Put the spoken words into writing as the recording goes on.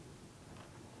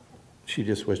She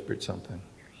just whispered something.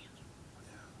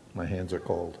 My hands are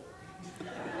cold.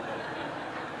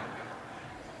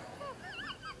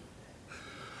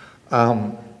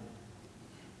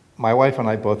 My wife and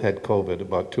I both had COVID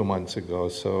about 2 months ago,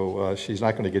 so she's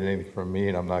not going to get anything from me,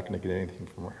 and I'm not going to get anything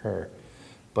from her.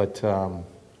 But how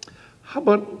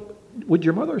about, would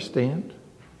your mother stand?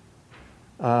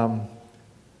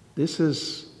 This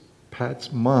is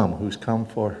Pat's mom, who's come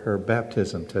for her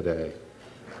baptism today.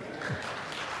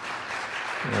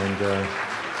 And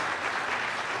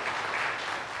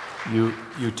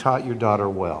you taught your daughter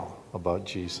well about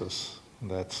Jesus.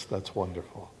 That's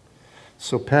wonderful.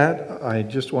 So Pat, I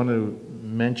just want to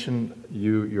mention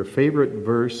your favorite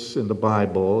verse in the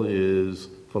Bible is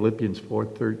Philippians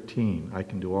 4:13. I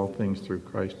can do all things through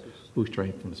Christ who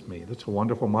strengthens me. That's a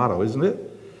wonderful motto, isn't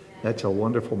it? That's a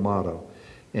wonderful motto.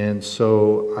 And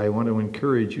so I want to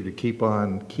encourage you to keep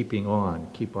on keeping on,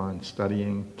 keep on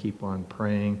studying, keep on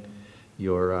praying.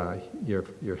 Your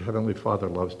Heavenly Father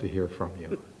loves to hear from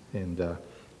you, and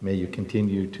may you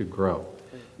continue to grow.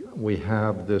 We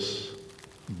have this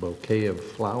bouquet of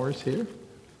flowers here,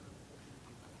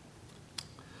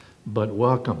 but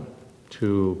welcome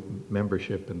to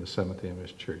membership in the Seventh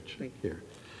Amos Church here.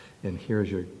 And here's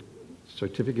your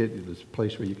certificate. There's a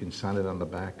place where you can sign it on the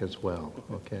back as well,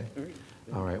 okay?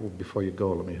 All right, well, before you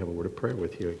go, let me have a word of prayer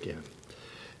with you again.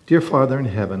 Dear Father in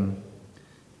heaven,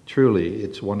 truly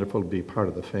it's wonderful to be part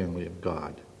of the family of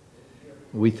God.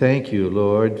 We thank you,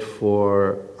 Lord,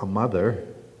 for a mother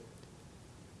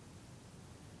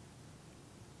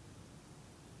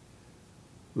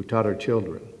who taught her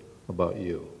children about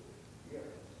you.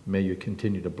 May you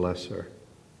continue to bless her.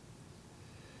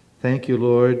 Thank you,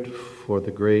 Lord, for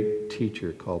the great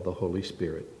teacher called the Holy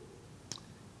Spirit.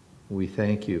 We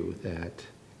thank you that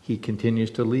he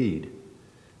continues to lead.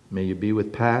 May you be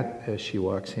with Pat as she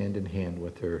walks hand in hand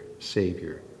with her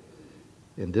Savior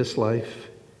in this life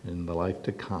and in the life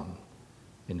to come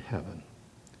in heaven.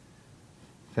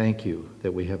 Thank you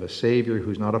that we have a Savior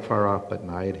who's not afar off but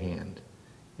nigh at hand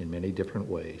in many different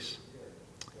ways.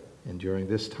 And during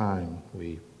this time,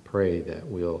 we pray that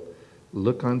we'll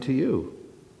look unto you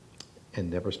and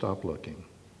never stop looking.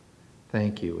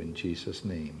 Thank you in Jesus'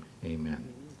 name.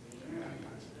 Amen.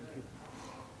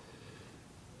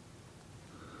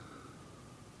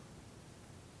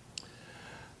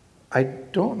 I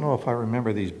don't know if I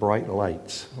remember these bright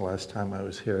lights last time I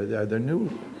was here. Are there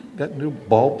got new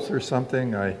bulbs or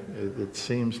something? It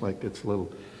seems like it's a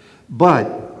little...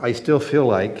 But I still feel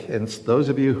like, and those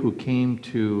of you who came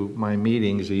to my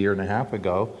meetings a year and a half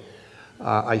ago,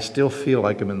 I still feel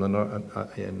like I'm in the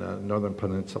Northern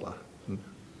Peninsula.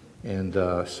 And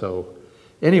so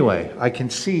anyway, I can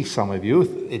see some of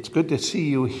you. It's good to see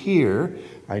you here.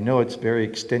 I know it's very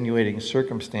extenuating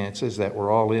circumstances that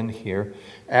we're all in here,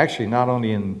 actually not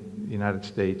only in the United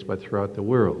States, but throughout the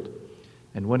world.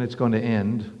 And when it's going to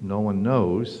end, no one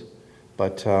knows.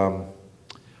 But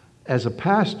as a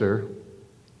pastor,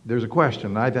 there's a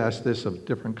question. I've asked this of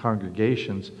different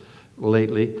congregations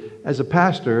lately. As a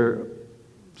pastor,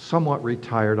 somewhat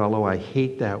retired, although I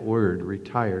hate that word,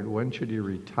 retired, when should you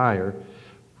retire?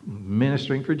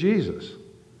 Ministering for Jesus.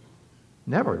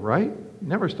 Never, right?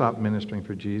 Never stop ministering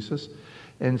for Jesus.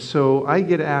 And so I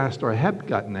get asked, or I have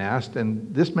gotten asked,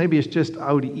 and this maybe is just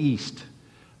out east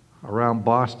around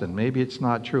Boston. Maybe it's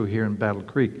not true here in Battle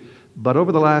Creek. But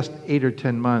over the last 8 or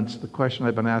 10 months, the question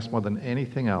I've been asked more than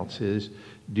anything else is,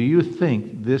 do you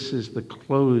think this is the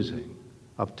closing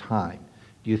of time?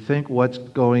 Do you think what's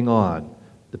going on,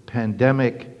 the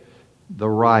pandemic, the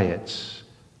riots,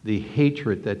 the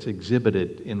hatred that's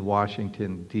exhibited in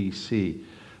Washington, D.C.,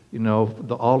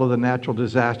 all of the natural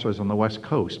disasters on the West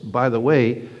Coast? By the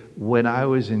way, when I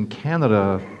was in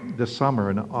Canada this summer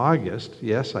in August,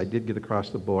 yes, I did get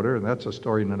across the border, and that's a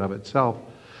story in and of itself.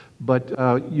 But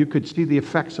you could see the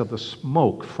effects of the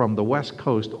smoke from the West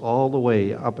Coast all the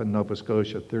way up in Nova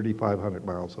Scotia, 3,500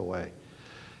 miles away.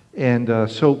 And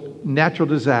so natural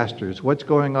disasters, what's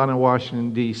going on in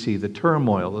Washington, D.C., the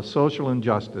turmoil, the social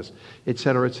injustice, et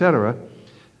cetera,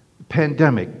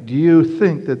 pandemic. Do you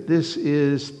think that this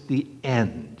is the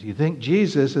end? Do you think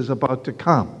Jesus is about to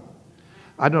come?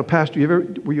 I don't know, Pastor,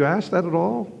 were you asked that at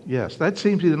all? Yes, that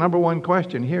seems to be the number one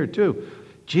question here too.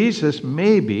 Jesus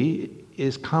maybe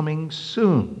is coming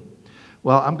soon.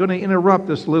 Well, I'm going to interrupt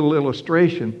this little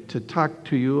illustration to talk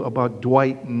to you about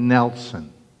Dwight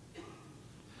Nelson.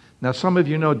 Now, some of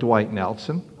you know Dwight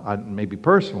Nelson, maybe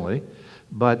personally,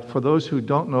 but for those who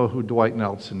don't know who Dwight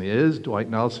Nelson is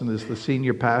the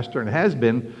senior pastor and has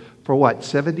been for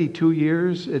 72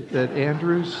 years at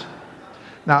Andrews?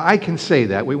 Now, I can say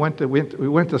that. We went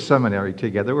to seminary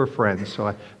together. We're friends.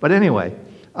 But anyway,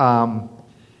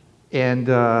 And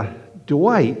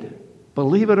Dwight,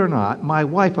 believe it or not, my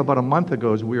wife about a month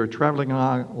ago, as we were traveling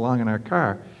along in our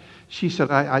car, she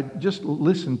said, I just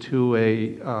listened to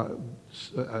a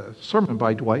sermon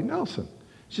by Dwight Nelson.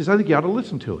 She says, I think you ought to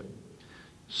listen to it.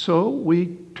 So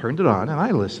we turned it on, and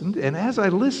I listened. And as I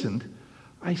listened,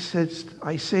 I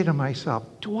say to myself,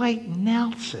 Dwight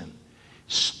Nelson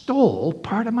stole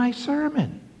part of my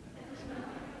sermon.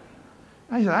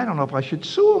 I said, I don't know if I should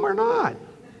sue him or not.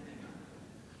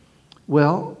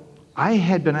 Well, I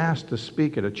had been asked to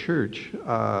speak at a church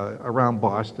around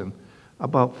Boston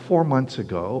about 4 months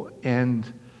ago,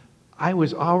 and I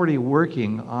was already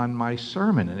working on my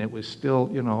sermon, and it was still,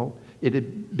 it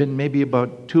had been maybe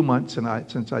about 2 months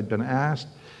since I'd been asked,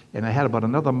 and I had about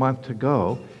another month to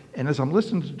go. And as I'm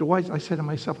listening to Dwight, I said to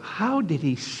myself, how did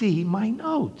he see my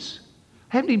notes?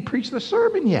 I haven't even preached the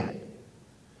sermon yet.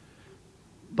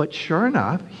 But sure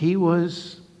enough, he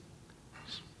was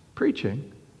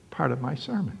preaching part of my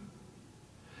sermon.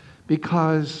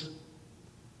 Because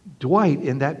Dwight,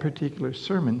 in that particular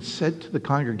sermon, said to the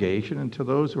congregation and to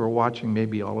those who are watching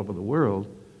maybe all over the world,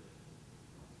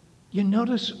 you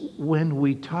notice when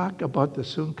we talk about the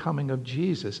soon coming of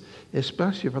Jesus,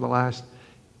 especially for the last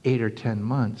 8 or 10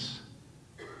 months,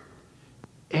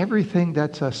 everything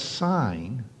that's a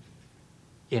sign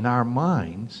in our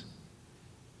minds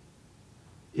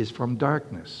is from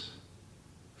darkness.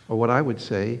 Or what I would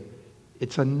say,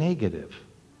 it's a negative.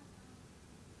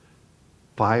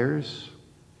 Fires,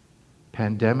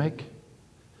 pandemic,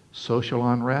 social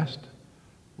unrest,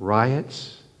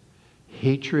 riots,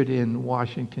 hatred in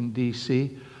Washington,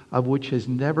 D.C., of which has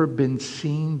never been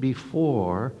seen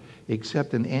before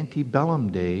except in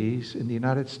antebellum days in the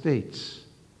United States,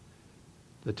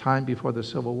 the time before the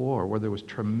Civil War, where there was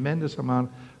tremendous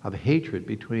amount of hatred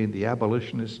between the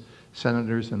abolitionist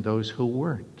senators and those who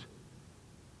weren't.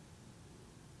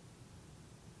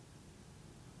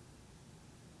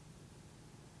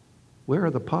 Where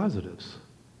are the positives?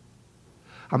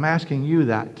 I'm asking you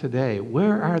that today.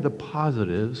 Where are the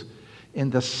positives in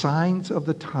the signs of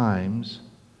the times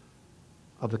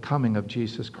of the coming of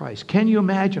Jesus Christ? Can you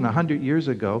imagine 100 years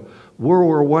ago,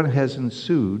 World War I has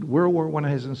ensued,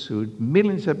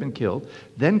 millions have been killed,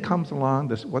 then comes along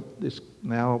what is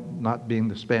now not being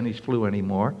the Spanish flu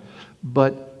anymore,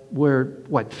 but where,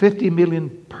 50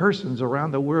 million persons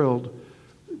around the world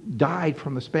died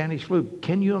from the Spanish flu.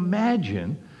 Can you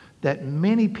imagine that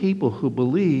many people who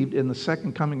believed in the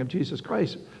second coming of Jesus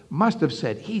Christ must have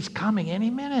said, he's coming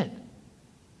any minute?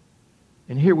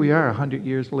 And here we are 100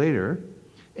 years later,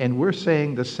 and we're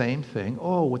saying the same thing.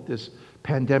 Oh, with this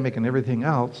pandemic and everything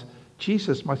else,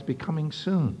 Jesus must be coming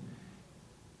soon.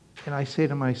 And I say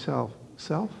to myself,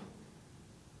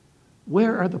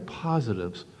 where are the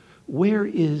positives? Where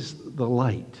is the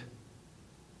light?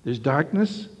 There's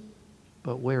darkness,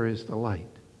 but where is the light?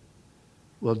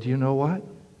 Well, do you know what?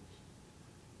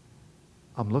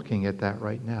 I'm looking at that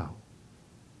right now.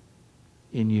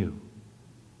 In you.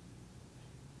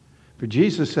 For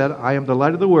Jesus said, I am the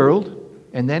light of the world.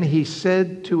 And then he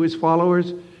said to his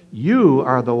followers, you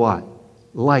are the what?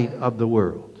 Light of the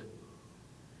world.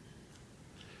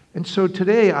 And so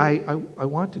today I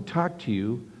want to talk to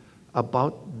you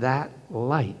about that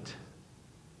light.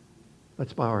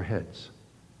 Let's bow our heads.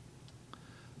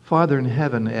 Father in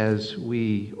heaven, as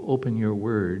we open your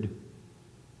word,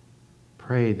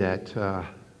 pray that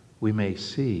we may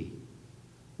see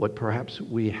what perhaps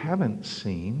we haven't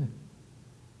seen,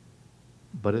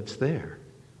 but it's there.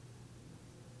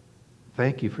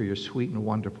 Thank you for your sweet and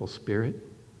wonderful Spirit.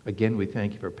 Again, we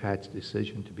thank you for Pat's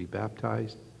decision to be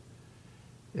baptized.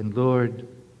 And Lord,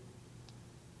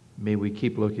 may we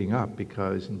keep looking up,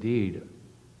 because indeed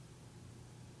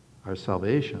our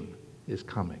salvation is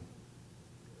coming.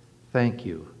 Thank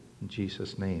you. In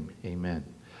Jesus' name, amen.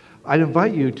 I'd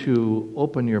invite you to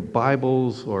open your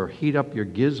Bibles or heat up your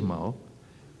gizmo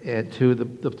to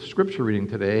the scripture reading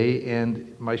today.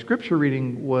 And my scripture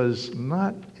reading was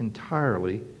not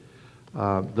entirely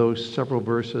those several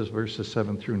verses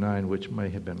 7 through 9, which may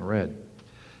have been read.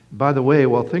 By the way,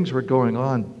 while things were going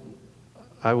on,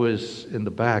 I was in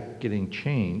the back getting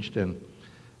changed, and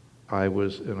I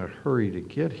was in a hurry to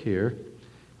get here.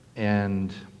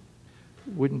 And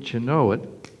wouldn't you know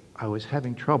it, I was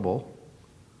having trouble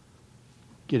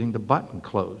getting the button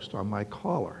closed on my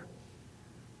collar.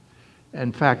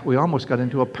 In fact, we almost got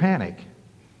into a panic.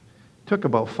 It took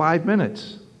about 5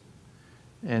 minutes.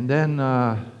 And then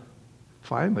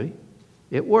finally,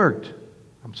 it worked.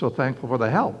 I'm so thankful for the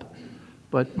help.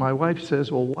 But my wife says,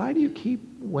 well, why do you keep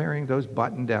wearing those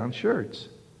button-down shirts?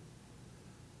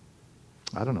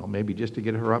 I don't know, maybe just to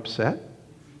get her upset?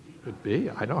 Could be,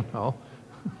 I don't know.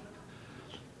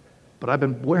 but I've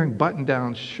been wearing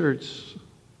button-down shirts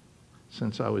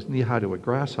since I was knee-high to a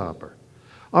grasshopper.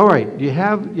 All right, you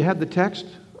have the text,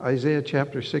 Isaiah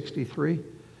chapter 63?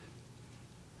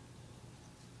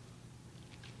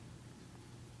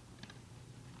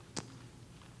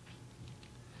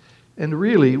 And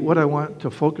really, what I want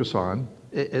to focus on,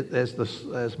 as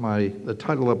the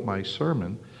title of my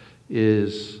sermon,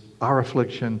 is our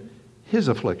affliction, his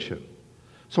affliction.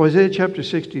 So Isaiah chapter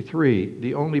 63,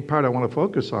 the only part I want to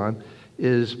focus on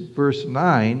is verse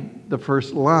 9, the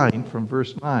first line from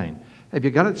verse 9. Have you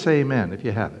got it? Say amen if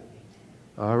you have it.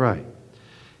 All right.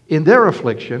 In their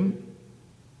affliction,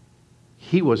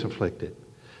 he was afflicted.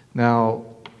 Now,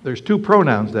 there's two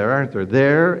pronouns there, aren't there?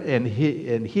 There and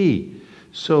he.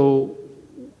 So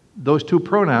those two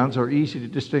pronouns are easy to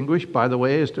distinguish, by the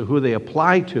way, as to who they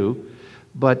apply to.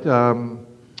 But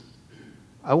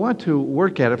I want to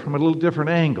work at it from a little different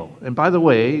angle. And by the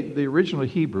way, the original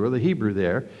Hebrew, the Hebrew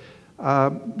there,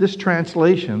 this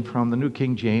translation from the New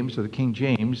King James or the King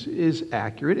James is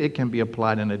accurate. It can be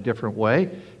applied in a different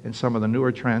way in some of the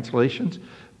newer translations.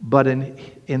 But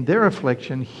in their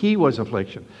affliction, he was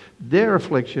affliction. Their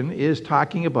affliction is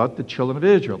talking about the children of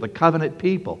Israel, the covenant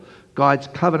people, God's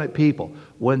covenant people.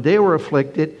 When they were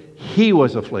afflicted, he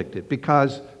was afflicted,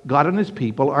 because God and his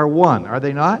people are one, are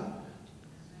they not?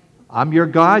 I'm your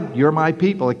God, you're my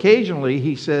people. Occasionally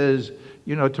he says,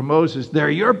 to Moses, they're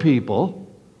your people.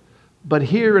 But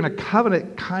here in a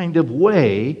covenant kind of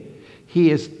way,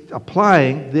 he is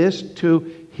applying this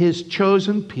to his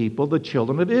chosen people, the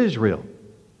children of Israel.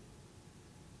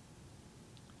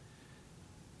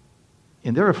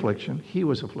 In their affliction, he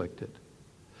was afflicted.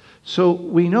 So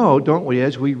we know, don't we,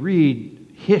 as we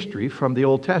read history from the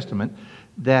Old Testament,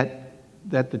 that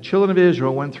the children of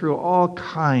Israel went through all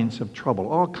kinds of trouble,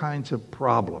 all kinds of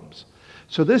problems.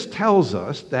 So this tells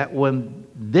us that when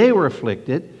they were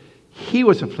afflicted, he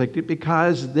was afflicted,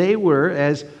 because they were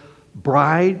as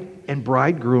bride and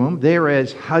bridegroom, they were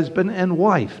as husband and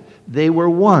wife. They were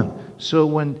one. So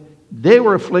when they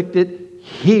were afflicted,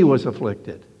 he was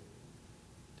afflicted.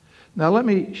 Now let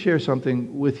me share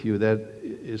something with you that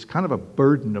is kind of a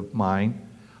burden of mine,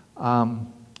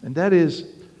 and that is,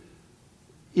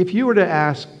 if you were to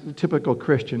ask the typical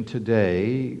Christian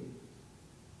today,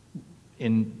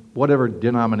 in whatever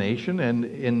denomination, and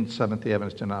in Seventh-day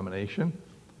Adventist denomination,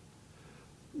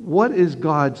 what is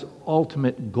God's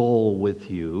ultimate goal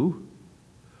with you?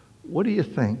 What do you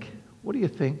think? What do you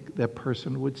think that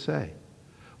person would say?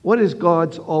 What is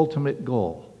God's ultimate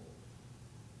goal?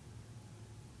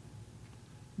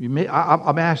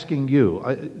 I'm asking you.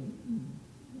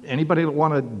 Anybody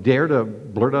want to dare to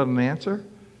blurt out an answer?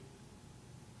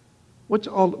 What's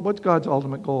God's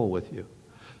ultimate goal with you?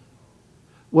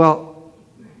 Well,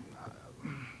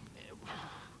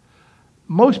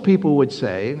 most people would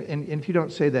say, and if you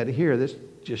don't say that here, this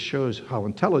just shows how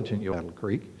intelligent you are, Battle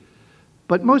Creek.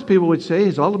 But most people would say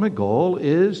his ultimate goal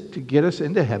is to get us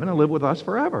into heaven and live with us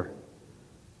forever.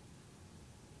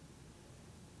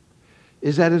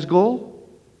 Is that his goal?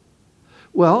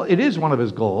 Well, it is one of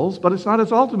his goals, but it's not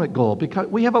his ultimate goal, because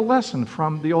we have a lesson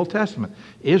from the Old Testament.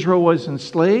 Israel was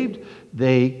enslaved.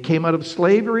 They came out of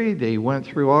slavery. They went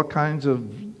through all kinds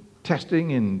of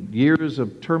testing and years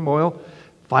of turmoil.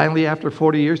 Finally, after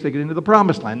 40 years, they get into the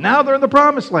Promised Land. Now they're in the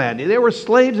Promised Land. They were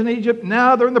slaves in Egypt.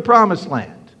 Now they're in the Promised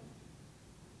Land.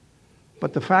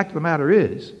 But the fact of the matter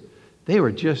is, they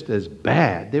were just as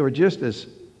bad. They were just as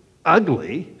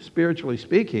ugly, spiritually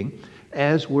speaking,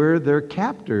 as were their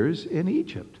captors in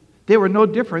Egypt. They were no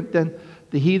different than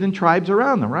the heathen tribes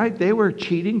around them, right? They were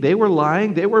cheating, they were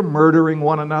lying, they were murdering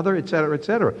one another, etc.,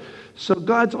 etc. So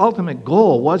God's ultimate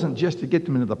goal wasn't just to get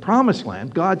them into the Promised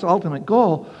Land. God's ultimate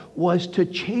goal was to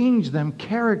change them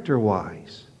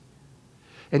character-wise.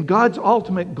 And God's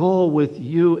ultimate goal with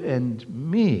you and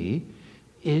me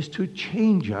is to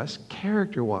change us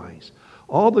character-wise.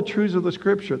 All the truths of the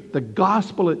Scripture, the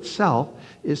gospel itself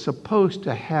is supposed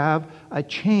to have a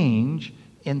change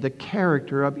in the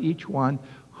character of each one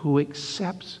who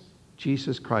accepts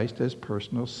Jesus Christ as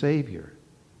personal Savior.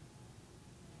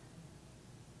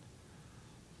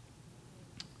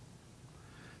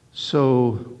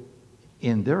 So,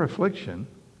 in their affliction,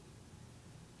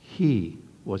 he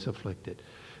was afflicted.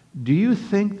 Do you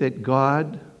think that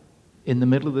God, in the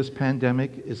middle of this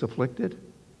pandemic, is afflicted?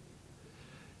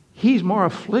 He's more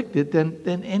afflicted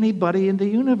than anybody in the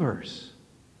universe.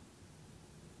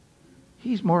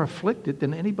 He's more afflicted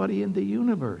than anybody in the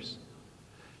universe.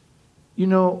 You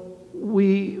know,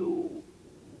 we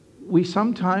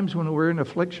sometimes, when we're in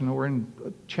affliction or we're in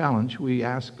a challenge, we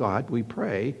ask God, we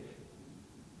pray,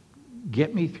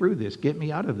 get me through this, get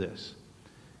me out of this.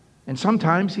 And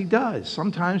sometimes he does.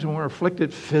 Sometimes when we're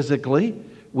afflicted physically,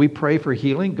 we pray for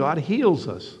healing, God heals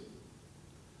us.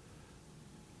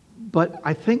 But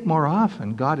I think more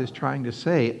often God is trying to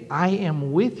say, I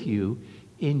am with you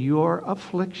in your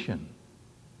affliction.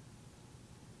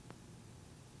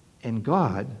 And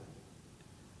God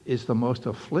is the most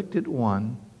afflicted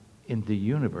one in the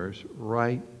universe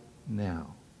right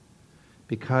now,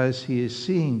 because he is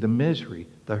seeing the misery,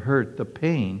 the hurt, the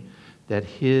pain that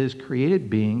his created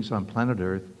beings on planet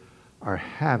Earth are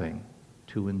having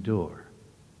to endure.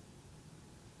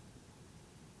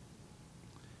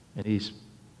 And he's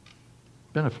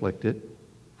been afflicted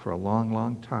for a long,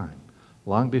 long time,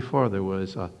 long before there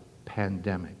was a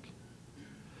pandemic.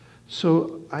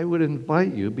 So I would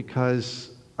invite you,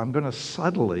 because I'm going to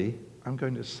subtly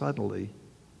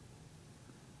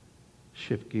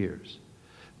shift gears.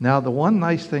 Now, the one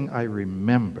nice thing I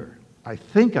remember, I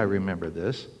think I remember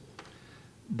this,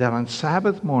 that on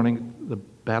Sabbath morning, the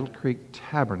Battle Creek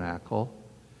Tabernacle,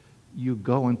 you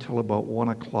go until about 1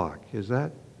 o'clock. Is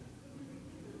that?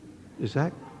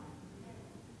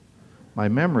 My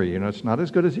memory, it's not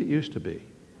as good as it used to be.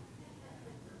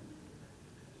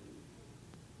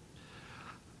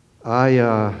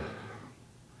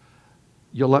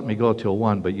 You'll let me go till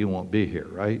 1, but you won't be here,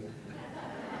 right?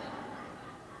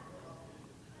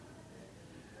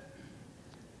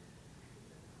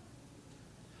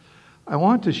 I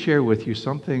want to share with you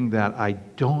something that I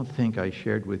don't think I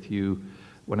shared with you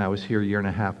when I was here a year and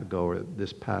a half ago, or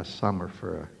this past summer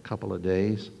for a couple of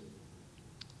days.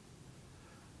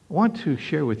 I want to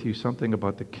share with you something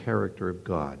about the character of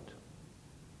God.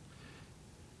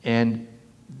 And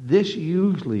this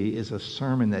usually is a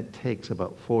sermon that takes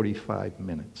about 45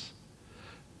 minutes.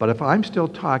 But if I'm still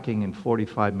talking in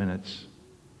 45 minutes,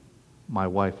 my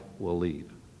wife will leave.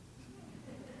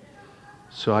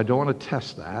 So I don't want to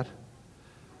test that.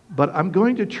 But I'm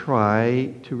going to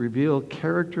try to reveal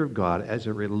character of God as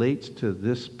it relates to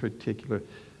this particular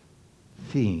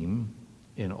theme.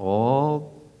 In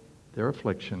all their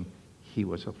affliction, he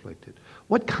was afflicted.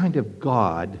 What kind of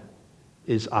God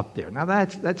is up there? Now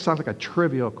that sounds like a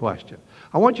trivial question.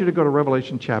 I want you to go to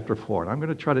Revelation chapter 4. And I'm going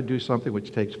to try to do something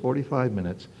which takes 45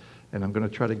 minutes, and I'm going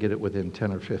to try to get it within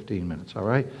 10 or 15 minutes, all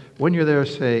right? When you're there,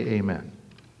 say amen.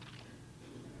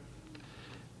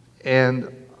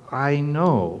 And I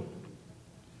know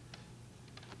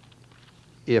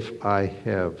if I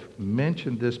have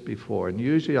mentioned this before, and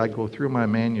usually I go through my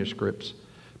manuscripts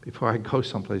before I go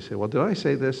someplace and say, well, did I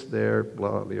say this there?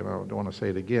 Blah, I don't want to say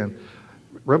it again.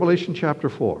 Revelation chapter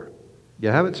 4. You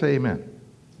have it? Say amen.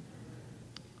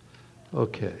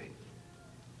 Okay.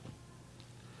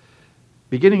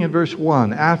 Beginning in verse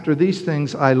 1, after these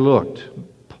things I looked.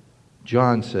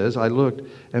 John says, I looked,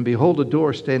 and behold, a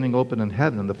door standing open in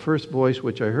heaven. And the first voice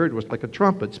which I heard was like a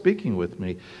trumpet speaking with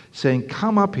me, saying,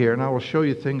 come up here, and I will show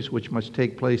you things which must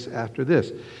take place after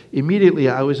this. Immediately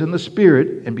I was in the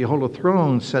Spirit, and behold, a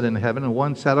throne set in heaven, and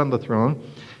one sat on the throne.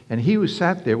 And he who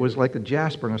sat there was like a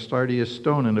jasper and a sardius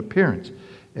stone in appearance.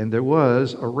 And there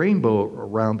was a rainbow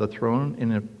around the throne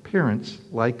in appearance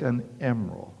like an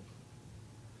emerald.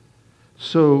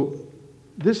 So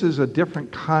this is a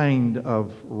different kind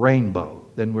of rainbow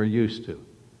than we're used to.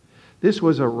 This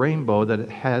was a rainbow that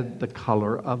had the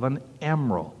color of an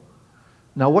emerald.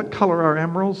 Now, what color are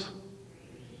emeralds?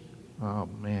 Oh,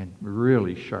 man,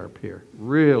 really sharp here.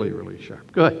 Really, really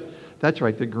sharp. Good. That's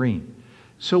right, they're green.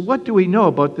 So what do we know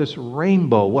about this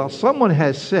rainbow? Well, someone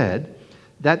has said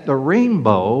that the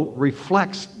rainbow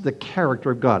reflects the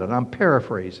character of God. And I'm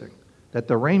paraphrasing. That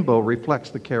the rainbow reflects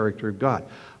the character of God.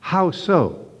 How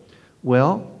so?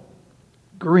 Well,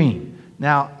 green.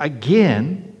 Now,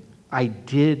 again, I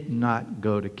did not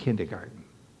go to kindergarten.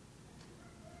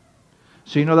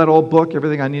 So you know that old book,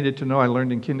 Everything I Needed to Know I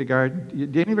Learned in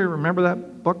Kindergarten? Did anybody remember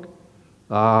that book?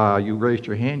 You raised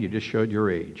your hand, you just showed your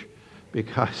age.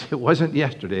 Because it wasn't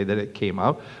yesterday that it came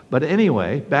out. But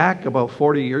anyway, back about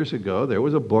 40 years ago, there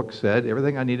was a book said,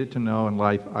 Everything I Needed to Know in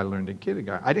Life I Learned in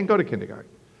Kindergarten. I didn't go to kindergarten.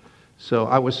 So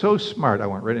I was so smart, I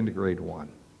went right into grade 1.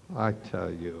 I tell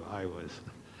you,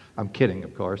 I'm kidding,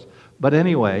 of course. But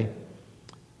anyway,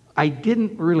 I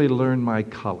didn't really learn my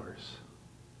colors.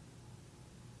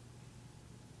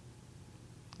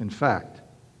 In fact,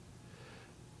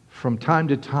 from time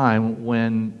to time,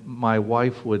 when my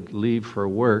wife would leave for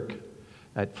work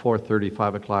at 4:30,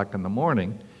 5 o'clock in the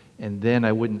morning, and then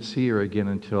I wouldn't see her again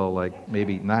until like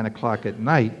maybe 9 o'clock at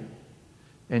night,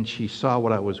 and she saw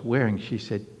what I was wearing, she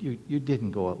said, you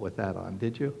didn't go out with that on,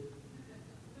 did you?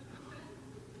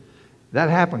 That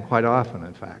happened quite often,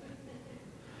 in fact,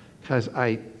 because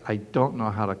I don't know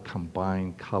how to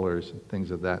combine colors and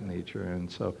things of that nature.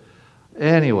 And so,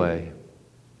 anyway,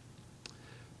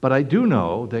 But I do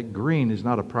know that green is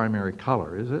not a primary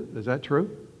color, is it? Is that true?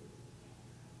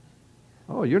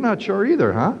 Oh, you're not sure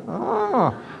either, huh?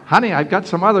 Oh, honey, I've got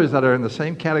some others that are in the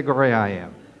same category I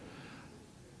am.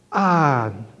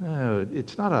 No,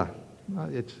 it's not a,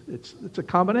 it's a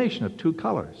combination of two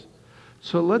colors.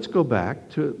 So let's go back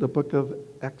to the book of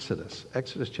Exodus,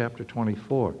 Exodus chapter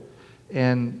 24.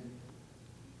 And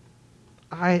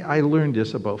I learned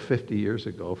this about 50 years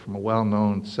ago from a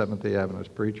well-known Seventh-day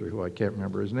Adventist preacher who I can't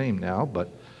remember his name now,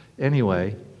 but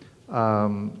anyway,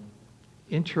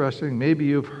 interesting. Maybe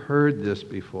you've heard this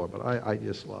before, but I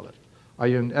just love it. Are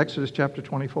you in Exodus chapter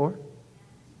 24?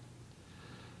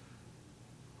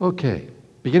 Okay,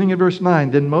 beginning in verse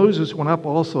 9. Then Moses went up,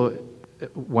 also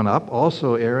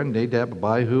Aaron, Nadab,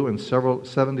 Abihu, and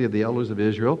 70 of the elders of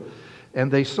Israel. And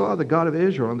they saw the God of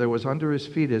Israel, and there was under his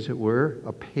feet, as it were,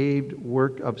 a paved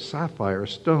work of sapphire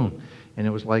stone. And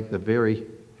it was like the very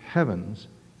heavens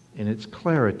in its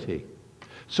clarity.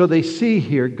 So they see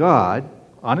here God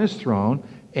on his throne,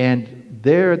 and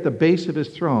there at the base of his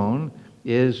throne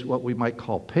is what we might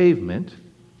call pavement.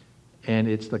 And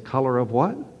it's the color of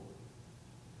what?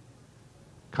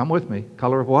 Come with me.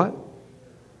 Color of what?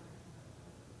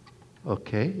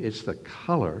 Okay, it's the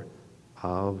color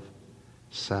of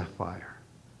sapphire.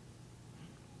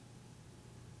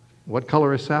 What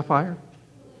color is sapphire?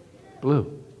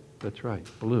 Blue. That's right,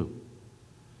 blue.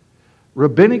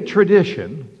 Rabbinic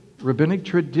tradition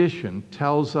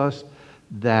tells us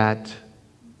that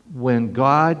when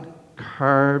God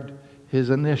carved his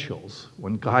initials,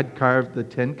 when God carved the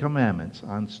Ten Commandments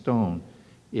on stone,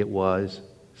 it was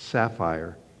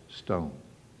sapphire stone.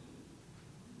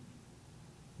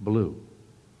 Blue.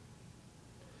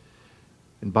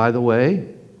 And by the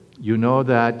way, you know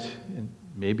that, and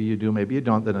maybe you do, maybe you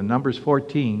don't, that in Numbers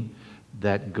 14,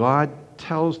 that God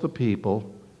tells the people,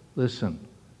 listen,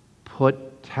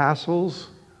 put tassels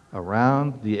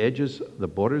around the edges, the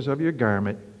borders of your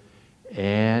garment,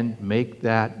 and make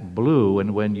that blue.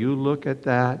 And when you look at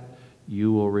that,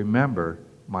 you will remember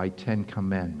my 10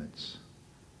 Commandments.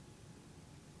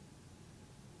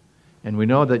 And we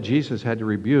know that Jesus had to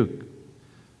rebuke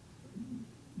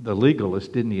the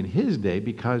legalists, didn't he, in his day,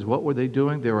 because what were they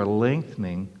doing? They were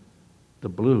lengthening the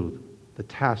blue, the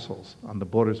tassels on the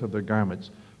borders of their garments,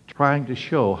 trying to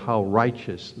show how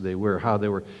righteous they were, how they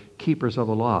were keepers of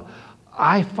the law.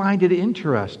 I find it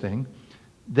interesting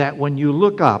that when you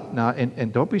look up, now,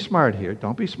 and don't be smart here,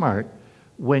 don't be smart.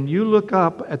 When you look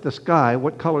up at the sky,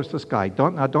 what color is the sky?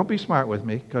 Don't be smart with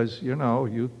me, because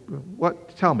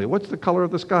tell me, what's the color of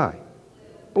the sky?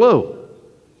 Blue.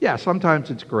 Yeah,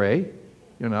 sometimes it's gray,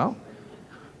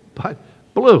 but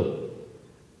blue.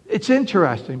 It's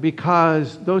interesting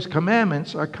because those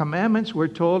commandments are commandments, we're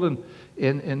told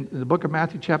in the book of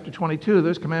Matthew chapter 22,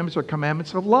 those commandments are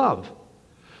commandments of love.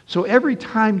 So every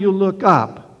time you look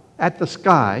up at the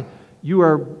sky, you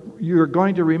are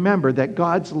going to remember that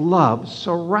God's love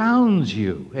surrounds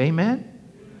you. Amen?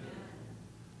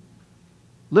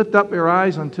 Lift up your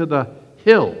eyes unto the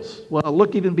hills. Well,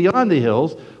 look even beyond the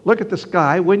hills. Look at the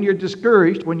sky. When you're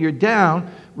discouraged, when you're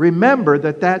down, remember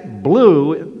that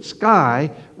blue sky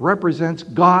represents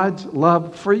God's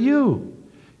love for you.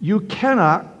 You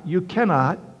cannot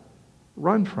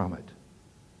run from it.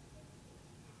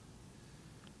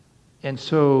 And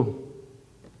so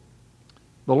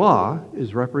the law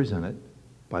is represented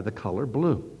by the color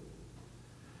blue.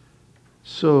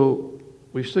 So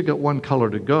we've still got one color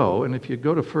to go, and if you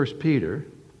go to 1 Peter,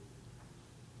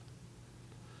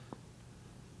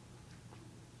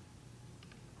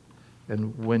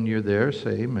 and when you're there,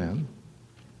 say amen.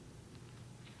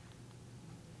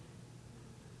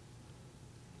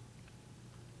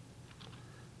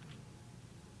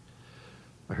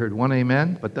 I heard one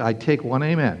amen, but I take one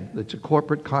amen. It's a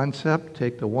corporate concept.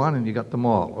 Take the one and you got them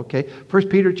all. Okay? 1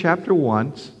 Peter chapter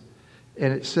 1,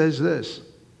 and it says this.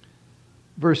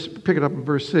 Pick it up in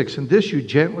verse 6. In this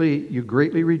you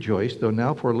greatly rejoice, though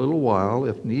now for a little while,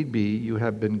 if need be, you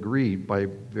have been grieved by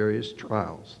various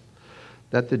trials,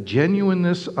 that the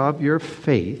genuineness of your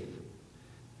faith,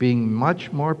 being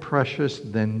much more precious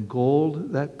than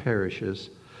gold that perishes,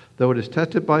 though it is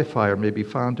tested by fire, may be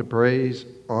found to praise,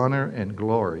 honor, and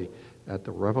glory at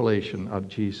the revelation of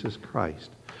Jesus Christ.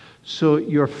 So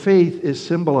your faith is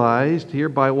symbolized here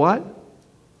by what?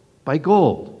 By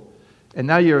gold. And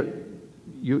now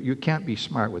you can't be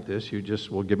smart with this. You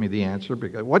just will give me the answer.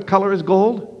 Because what color is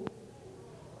gold?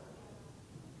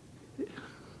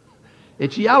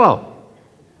 It's yellow.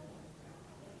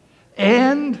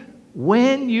 And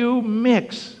when you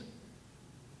mix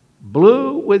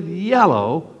blue with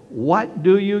yellow, what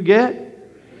do you get?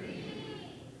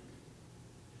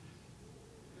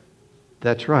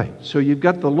 That's right. So you've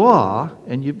got the law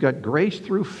and you've got grace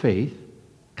through faith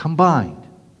combined.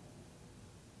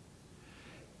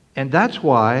 And that's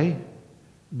why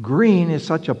green is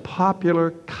such a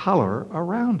popular color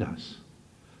around us.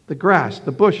 The grass,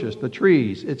 the bushes, the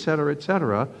trees,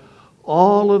 etc.,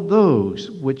 all of those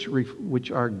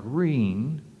which are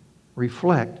green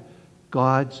reflect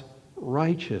God's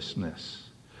righteousness.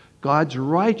 God's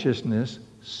righteousness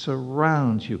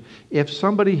surrounds you. If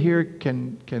somebody here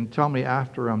can tell me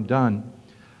after I'm done,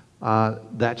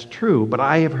 that's true, but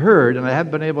I have heard, and I have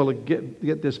been able to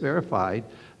get this verified,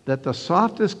 that the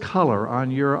softest color on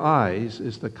your eyes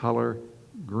is the color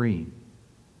green,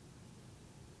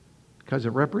 because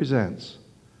it represents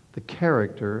the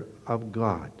character of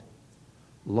God,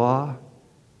 law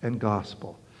and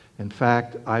gospel. In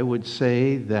fact, I would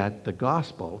say that the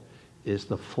gospel is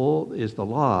the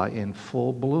law in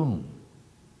full bloom.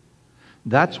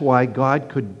 That's why God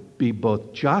could be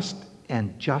both just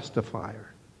and justifier.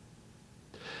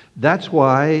 That's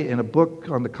why in a book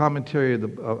on the commentary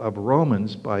of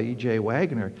Romans by E.J.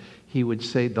 Wagner, he would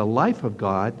say the law of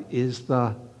God is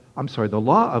the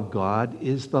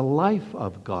life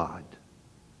of God.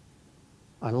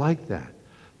 I like that.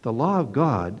 The law of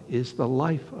God is the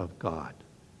life of God.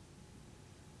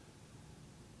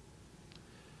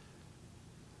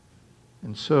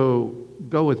 And so,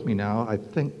 go with me now, I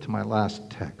think, to my last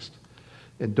text.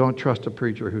 And don't trust a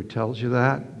preacher who tells you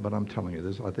that, but I'm telling you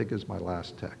this, I think is my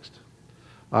last text.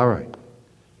 All right.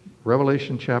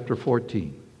 Revelation chapter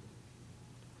 14.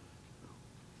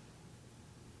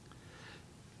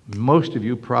 Most of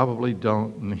you probably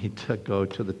don't need to go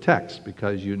to the text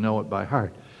because you know it by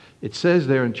heart. It says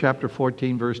there in chapter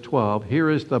 14, verse 12, here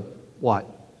is the what?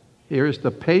 Here is the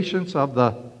patience of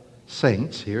the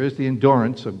saints. Here is the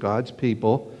endurance of God's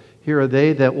people. Here are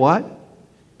they that what?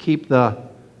 Keep the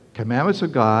commandments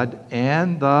of God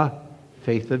and the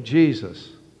faith of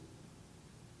Jesus.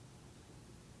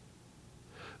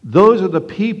 Those are the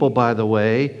people, by the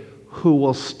way, who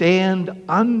will stand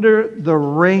under the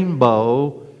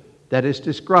rainbow that is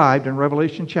described in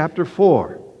Revelation chapter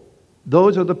 4.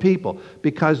 Those are the people,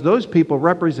 because those people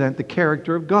represent the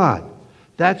character of God.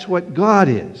 That's what God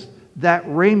is. That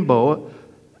rainbow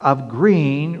of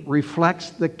green reflects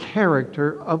the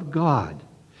character of God.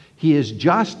 He is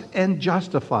just and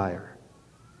justifier.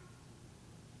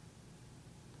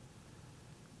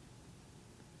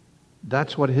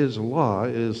 That's what his law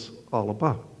is all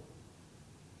about.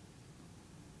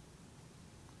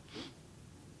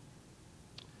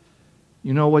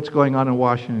 You know, what's going on in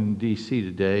Washington, D.C.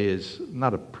 today is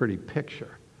not a pretty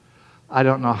picture. I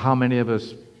don't know how many of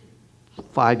us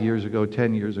 5 years ago,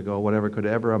 10 years ago, whatever, could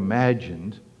ever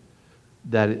imagined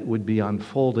that it would be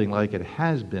unfolding like it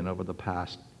has been over the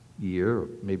past year, or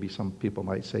maybe some people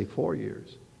might say 4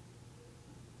 years.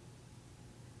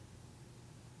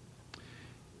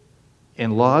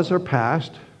 And laws are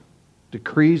passed,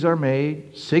 decrees are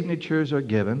made, signatures are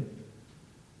given,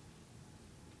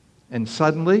 and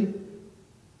suddenly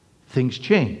things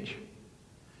change.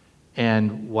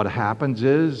 And what happens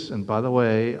is, and by the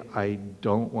way, I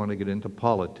don't want to get into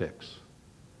politics.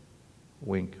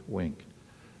 Wink, wink.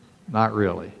 Not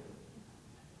really.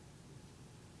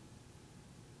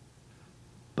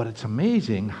 But it's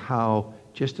amazing how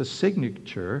just a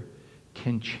signature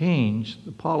can change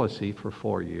the policy for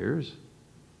 4 years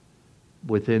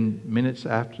within minutes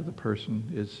after the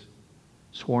person is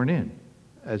sworn in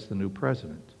as the new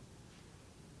president.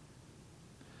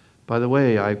 By the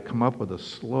way, I've come up with a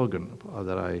slogan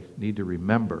that I need to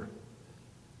remember.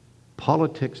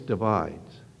 Politics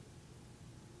divides,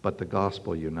 but the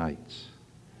gospel unites.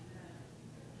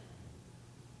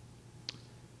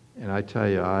 And I tell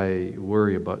you, I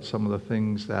worry about some of the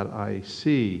things that I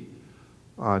see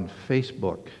on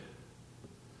Facebook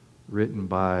written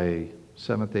by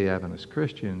Seventh-day Adventist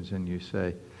Christians, and you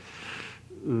say,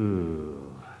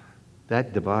 ooh,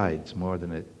 that divides more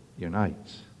than it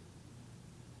unites.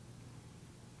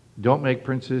 Don't make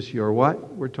princes your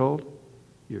what, we're told?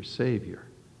 Your Savior.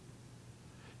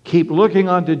 Keep looking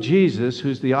unto Jesus,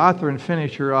 who's the author and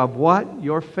finisher of what?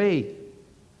 Your faith.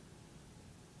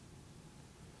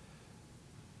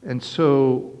 And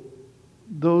so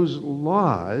those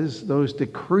laws, those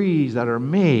decrees that are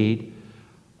made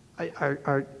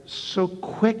are so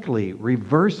quickly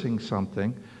reversing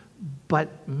something,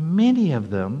 but many of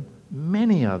them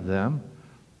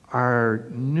are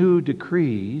new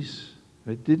decrees.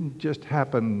 It didn't just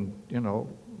happen, the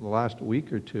last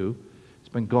week or two. It's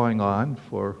been going on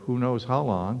for who knows how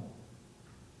long.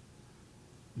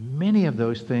 Many of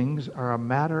those things are a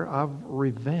matter of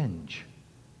revenge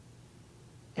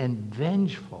and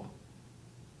vengeful.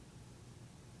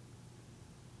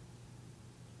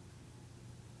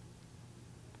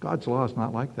 God's law is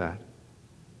not like that.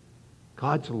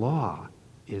 God's law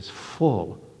is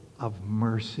full of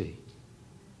mercy.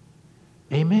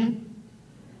 Amen?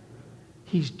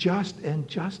 He's just and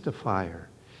justifier.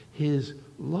 His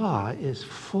law is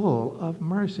full of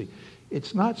mercy.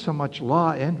 It's not so much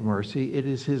law and mercy, it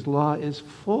is his law is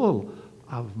full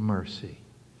of mercy.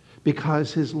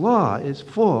 Because his law is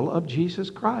full of Jesus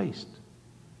Christ.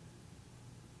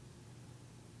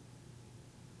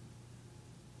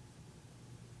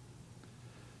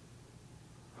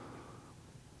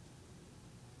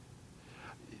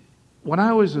 When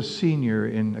I was a senior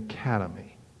in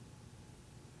academy,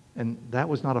 and that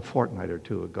was not a fortnight or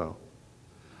two ago,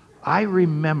 I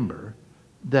remember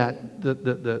that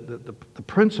the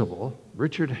principal,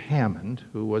 Richard Hammond,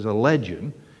 who was a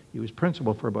legend, he was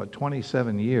principal for about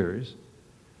 27 years,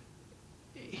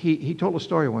 he told a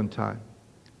story one time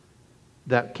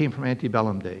that came from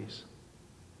antebellum days.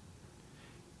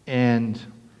 And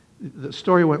the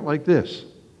story went like this.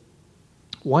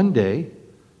 One day,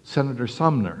 Senator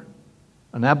Sumner,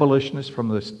 an abolitionist from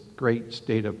the great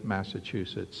state of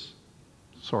Massachusetts,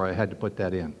 sorry, I had to put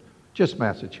that in, just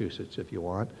Massachusetts if you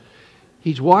want.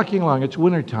 He's walking along, it's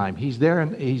wintertime. He's there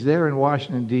in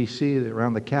Washington, D.C.,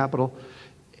 around the Capitol.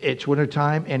 It's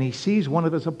wintertime, and he sees one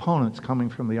of his opponents coming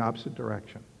from the opposite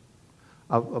direction.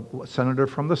 A senator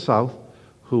from the South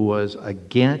who was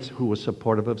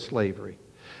supportive of slavery.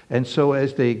 And so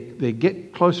as they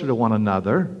get closer to one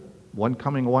another, one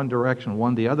coming one direction,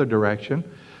 one the other direction,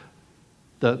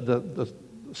 the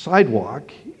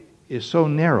sidewalk is so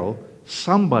narrow,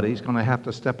 somebody's going to have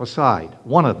to step aside,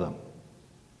 one of them.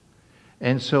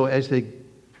 And so as they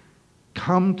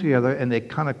come together and they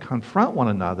kind of confront one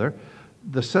another,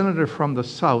 the senator from the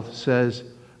South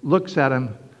looks at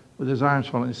him with his arms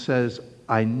folded and says,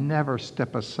 "I never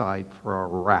step aside for a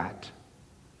rat."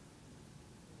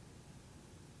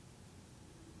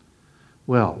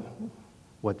 Well,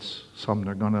 what's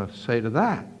Sumner going to say to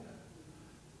that?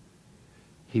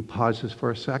 He pauses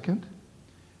for a second.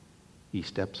 He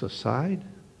steps aside.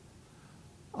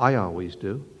 I always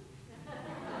do.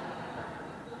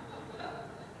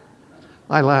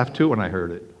 I laughed too when I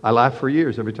heard it. I laughed for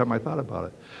years every time I thought about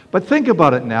it. But think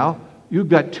about it now. You've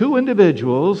got two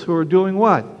individuals who are doing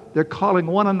what? They're calling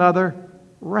one another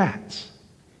rats.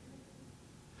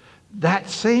 That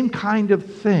same kind of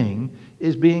thing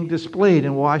is being displayed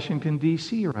in Washington,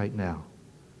 D.C. right now.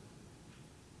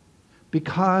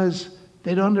 Because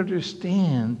they don't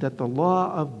understand that the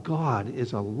law of God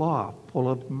is a law full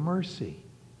of mercy.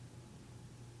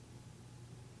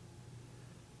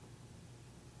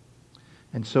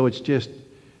 And so it's just,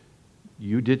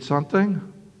 you did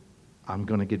something, I'm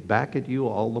going to get back at you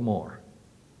all the more.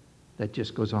 That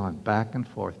just goes on, back and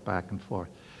forth, back and forth.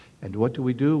 And what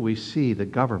do? We see the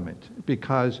government.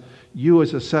 Because you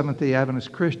as a Seventh-day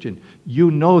Adventist Christian,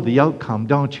 you know the outcome,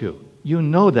 don't you? You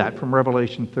know that from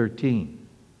Revelation 13.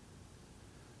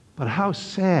 But how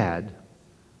sad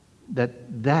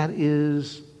that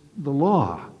is the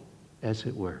law, as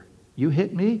it were. You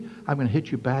hit me, I'm going to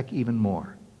hit you back even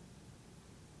more.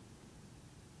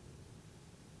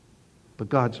 But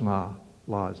God's law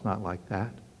is not like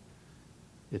that.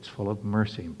 It's full of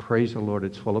mercy. And praise the Lord,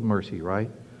 it's full of mercy, right?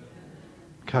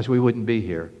 Because we wouldn't be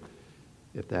here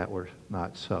if that were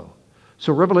not so.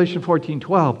 So Revelation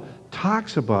 14:12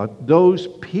 talks about those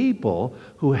people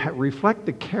who reflect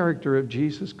the character of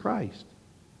Jesus Christ.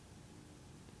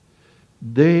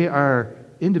 They are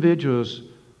individuals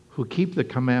who keep the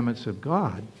commandments of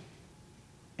God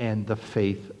and the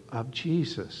faith of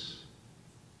Jesus.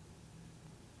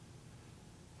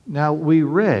 Now, we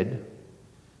read,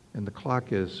 and the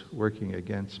clock is working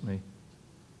against me.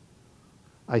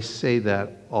 I say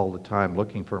that all the time,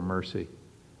 looking for mercy.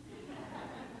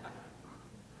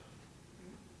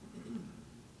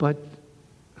 But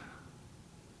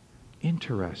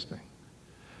interesting.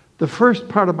 The first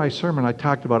part of my sermon, I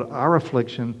talked about our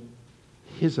affliction,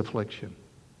 his affliction.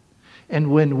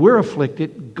 And when we're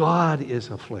afflicted, God is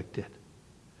afflicted.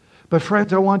 But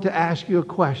friends, I want to ask you a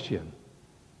question.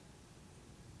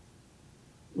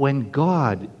 When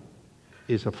God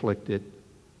is afflicted,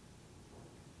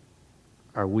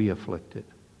 are we afflicted?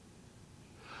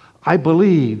 I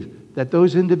believe that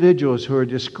those individuals who are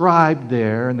described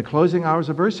there in the closing hours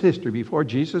of Earth's history before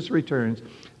Jesus returns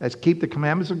as keep the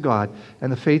commandments of God and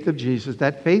the faith of Jesus,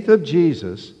 that faith of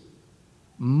Jesus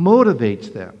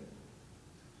motivates them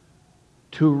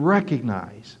to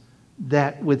recognize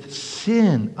that with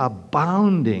sin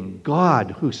abounding,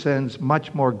 God, who sends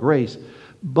much more grace,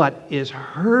 but is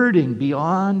hurting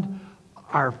beyond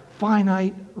our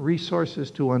finite resources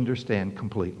to understand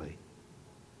completely.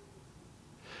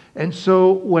 And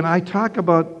so when I talk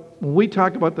about when we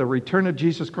talk about the return of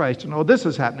Jesus Christ, and oh, this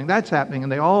is happening, that's happening,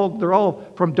 and they're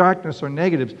all from darkness or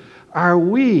negatives, are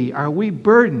we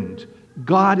burdened?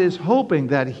 God is hoping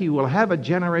that He will have a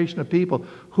generation of people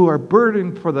who are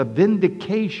burdened for the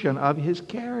vindication of His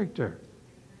character.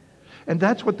 And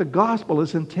that's what the gospel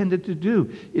is intended to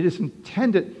do. It is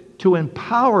intended to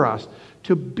empower us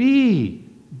to be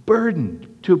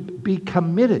burdened, to be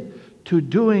committed to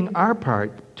doing our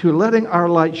part, to letting our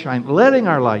light shine,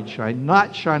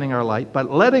 not shining our light, but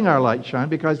letting our light shine,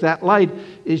 because that light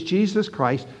is Jesus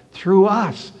Christ through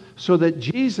us, so that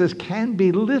Jesus can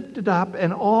be lifted up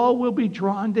and all will be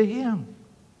drawn to Him.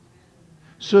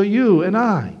 So you and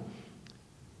I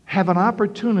have an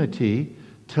opportunity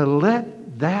to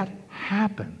let that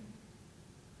happen,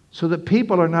 so that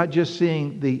people are not just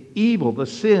seeing the evil, the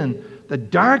sin, the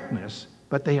darkness,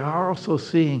 but they are also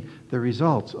seeing the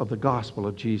results of the gospel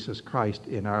of Jesus Christ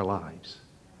in our lives.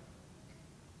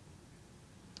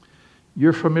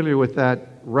 You're familiar with that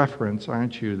reference,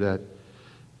 aren't you, that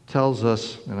tells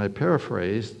us, and I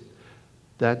paraphrase,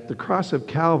 that the cross of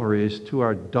Calvary is to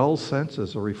our dull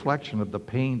senses a reflection of the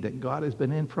pain that God has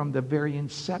been in from the very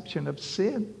inception of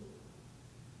sin.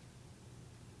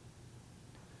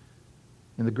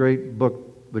 In the great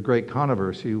book, The Great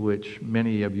Controversy, which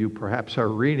many of you perhaps are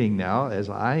reading now, as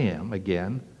I am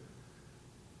again,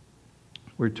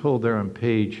 we're told there on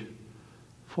page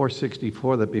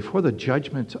 464 that before the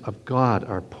judgments of God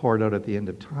are poured out at the end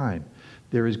of time,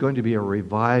 there is going to be a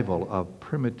revival of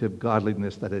primitive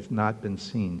godliness that has not been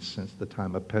seen since the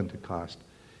time of Pentecost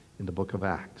in the book of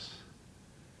Acts.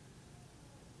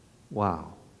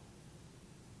 Wow.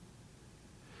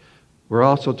 We're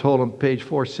also told on page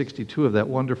 462 of that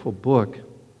wonderful book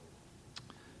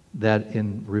that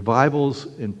in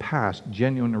revivals in past,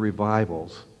 genuine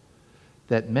revivals,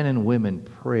 that men and women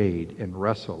prayed and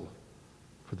wrestled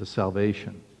for the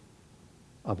salvation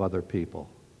of other people.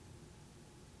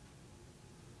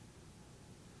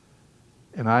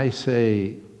 And I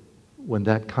say, when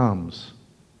that comes,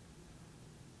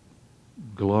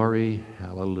 glory,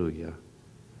 hallelujah,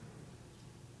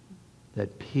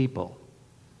 that people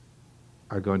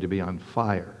are going to be on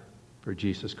fire for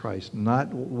Jesus Christ,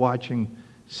 not watching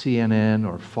CNN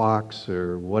or Fox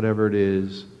or whatever it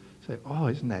is, say, oh,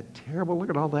 isn't that terrible? Look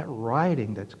at all that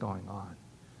rioting that's going on.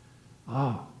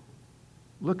 Oh,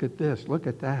 look at this, look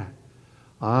at that.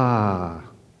 Ah,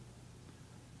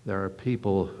 there are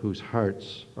people whose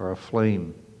hearts are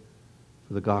aflame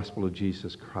for the gospel of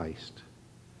Jesus Christ,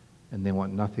 and they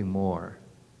want nothing more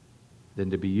than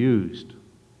to be used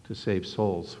to save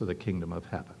souls for the kingdom of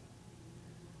heaven.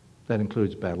 That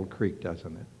includes Battle Creek,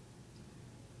 doesn't it?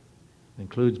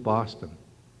 Includes Boston,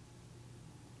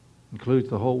 includes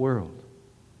the whole world.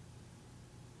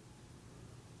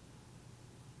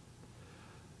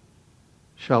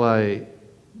 Shall I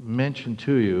mention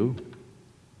to you,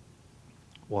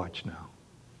 watch now.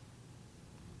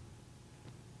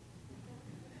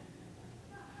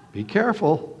 Be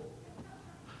careful.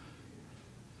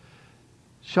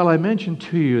 Shall I mention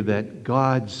to you that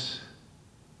God's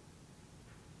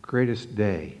greatest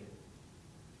day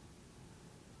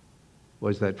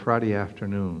was that Friday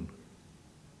afternoon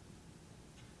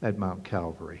at Mount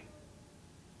Calvary?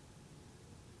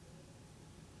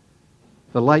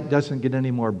 The light doesn't get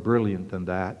any more brilliant than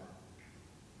that.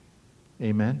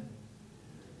 Amen?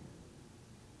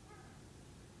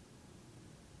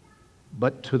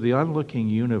 But to the onlooking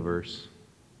universe,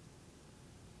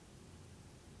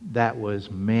 that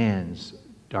was man's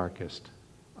darkest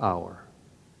hour.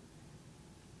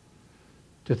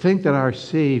 To think that our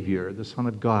Savior, the Son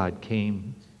of God,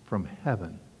 came from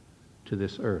heaven to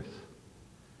this earth,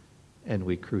 and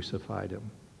we crucified Him.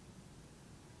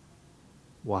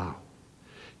 Wow.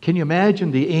 Can you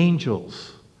imagine the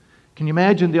angels? Can you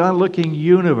imagine the onlooking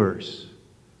universe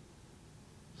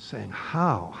saying,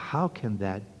 how can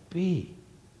that be?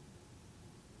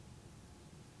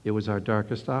 It was our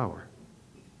darkest hour.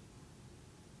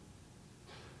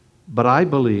 But I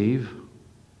believe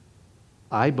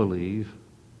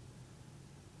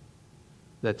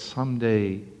that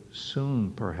someday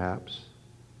soon, perhaps,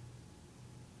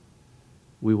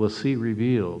 we will see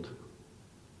revealed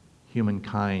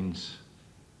humankind's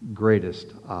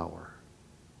greatest hour,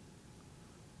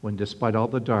 when despite all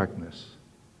the darkness,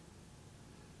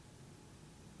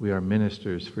 we are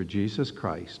ministers for Jesus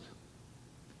Christ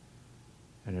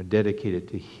and are dedicated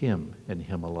to Him and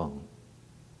Him alone.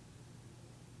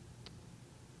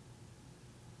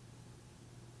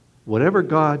 Whatever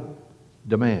God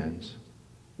demands,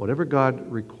 whatever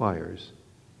God requires,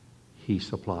 He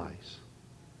supplies.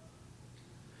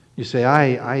 You say,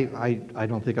 I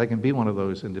don't think I can be one of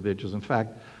those individuals. In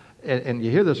fact, and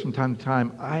you hear this from time to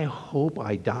time, I hope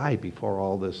I die before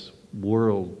all this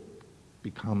world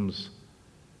becomes,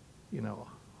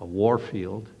 a war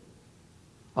field.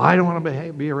 I don't want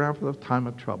to be around for the time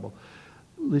of trouble.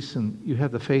 Listen, you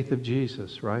have the faith of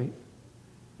Jesus, right?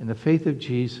 And the faith of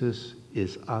Jesus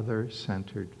is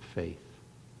other-centered faith.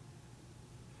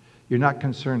 You're not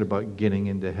concerned about getting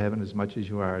into heaven as much as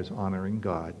you are as honoring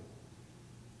God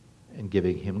and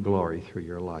giving Him glory through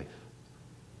your life.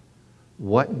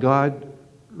 What God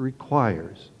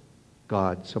requires,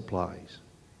 God supplies.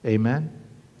 Amen?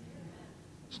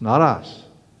 It's not us.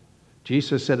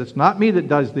 Jesus said, it's not me that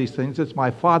does these things, it's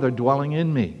my Father dwelling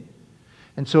in me.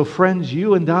 And so, friends,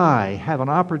 you and I have an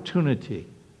opportunity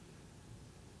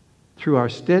through our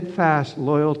steadfast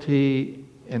loyalty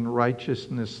and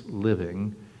righteousness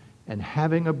living and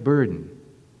having a burden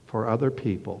for other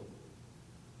people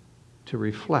to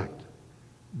reflect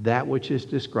that which is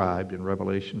described in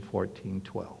Revelation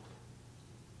 14:12.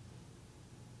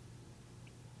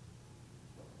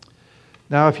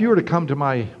 Now, if you were to come to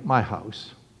my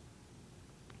house,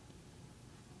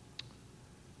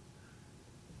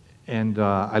 and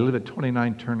I live at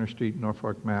 29 Turner Street,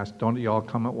 Norfolk, Mass. Don't you all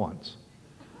come at once.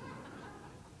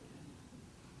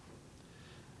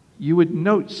 You would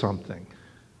note something,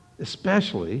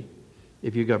 especially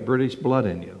if you got British blood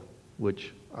in you,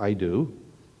 which I do.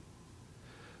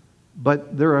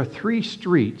 But there are 3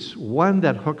 streets, one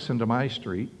that hooks into my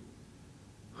street,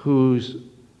 whose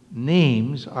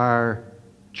names are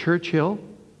Churchill,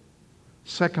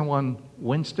 second one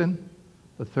Winston,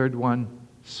 the third one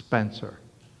Spencer.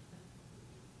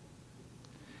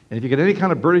 And if you get any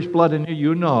kind of British blood in you,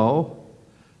 you know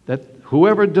that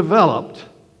whoever developed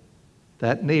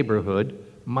that neighborhood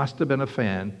must have been a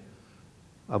fan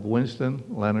of Winston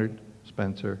Leonard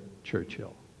Spencer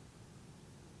Churchill.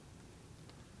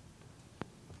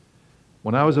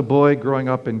 When I was a boy growing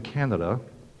up in Canada,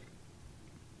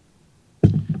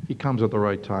 he comes at the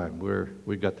right time.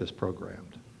 We've got this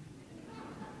programmed.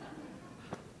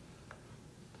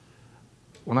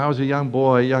 When I was a young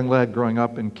lad growing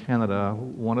up in Canada,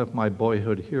 one of my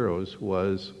boyhood heroes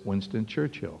was Winston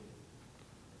Churchill.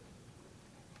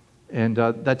 And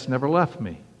that's never left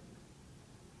me.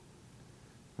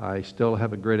 I still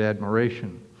have a great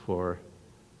admiration for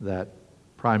that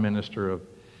Prime Minister of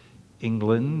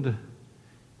England,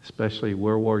 especially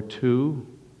World War II,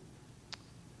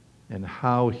 and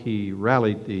how he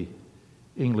rallied the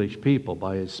English people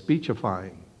by his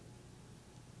speechifying.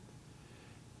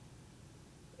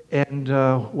 And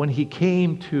when he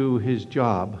came to his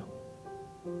job,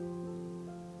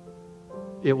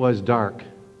 it was dark,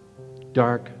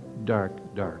 dark, dark,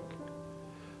 dark.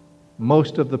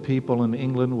 Most of the people in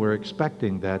England were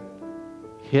expecting that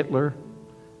Hitler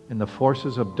and the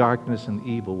forces of darkness and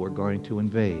evil were going to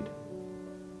invade.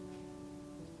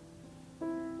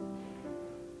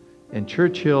 And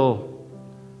Churchill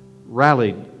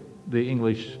rallied the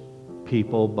English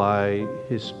people by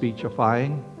his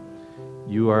speechifying.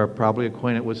 You are probably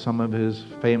acquainted with some of his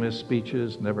famous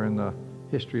speeches. Never in the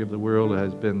history of the world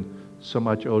has been so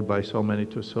much owed by so many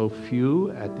to so few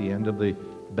at the end of the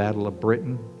Battle of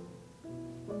Britain.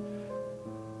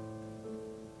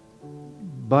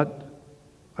 But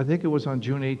I think it was on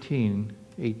June 18,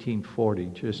 1840,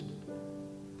 just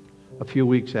a few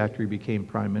weeks after he became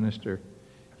Prime Minister,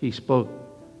 he spoke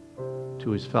to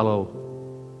his fellow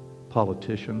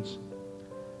politicians.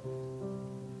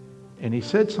 And he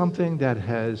said something that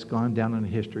has gone down in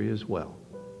history as well.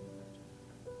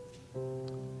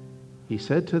 He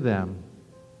said to them,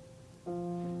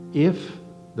 if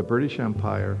the British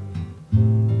Empire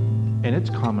and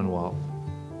its Commonwealth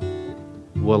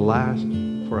will last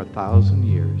for 1,000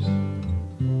 years,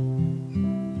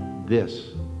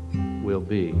 this will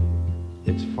be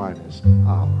its finest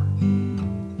hour.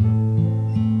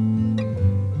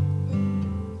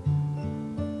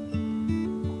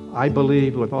 I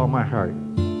believe with all my heart,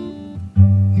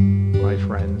 my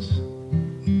friends,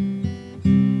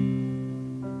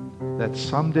 that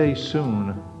someday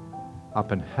soon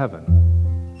up in heaven,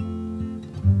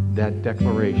 that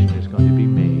declaration is going to be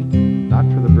made, not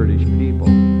for the British people,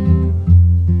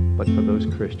 but for those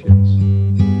Christians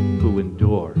who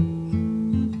endure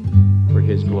for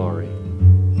His glory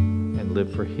and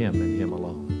live for Him and Him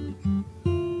alone.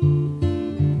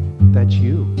 That's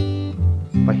you.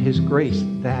 By His grace,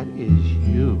 that is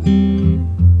you.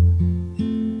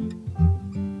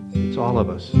 It's all of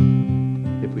us,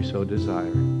 if we so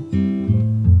desire.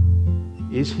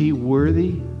 Is He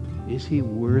worthy? Is He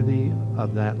worthy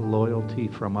of that loyalty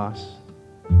from us?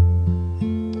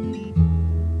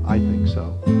 I think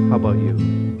so. How about you?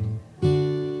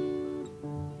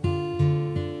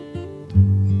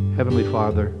 Heavenly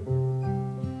Father,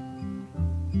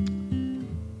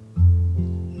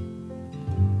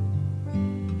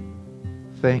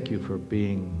 thank you for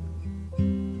being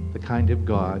the kind of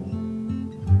God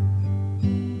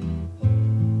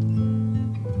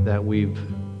that we've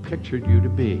pictured you to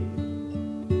be.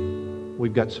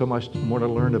 We've got so much more to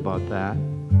learn about that.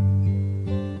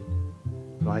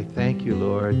 But I thank you,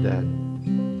 Lord, that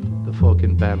the folk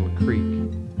in Battle Creek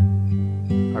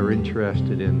are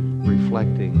interested in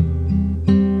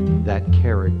reflecting that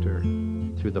character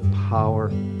through the power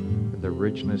and the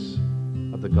richness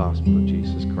of the gospel of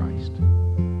Jesus Christ.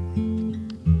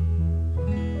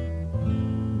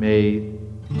 May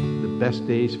the best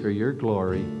days for your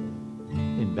glory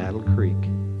in Battle Creek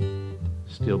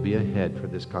still be ahead for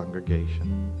this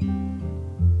congregation.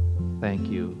 Thank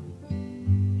you.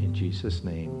 In Jesus'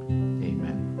 name.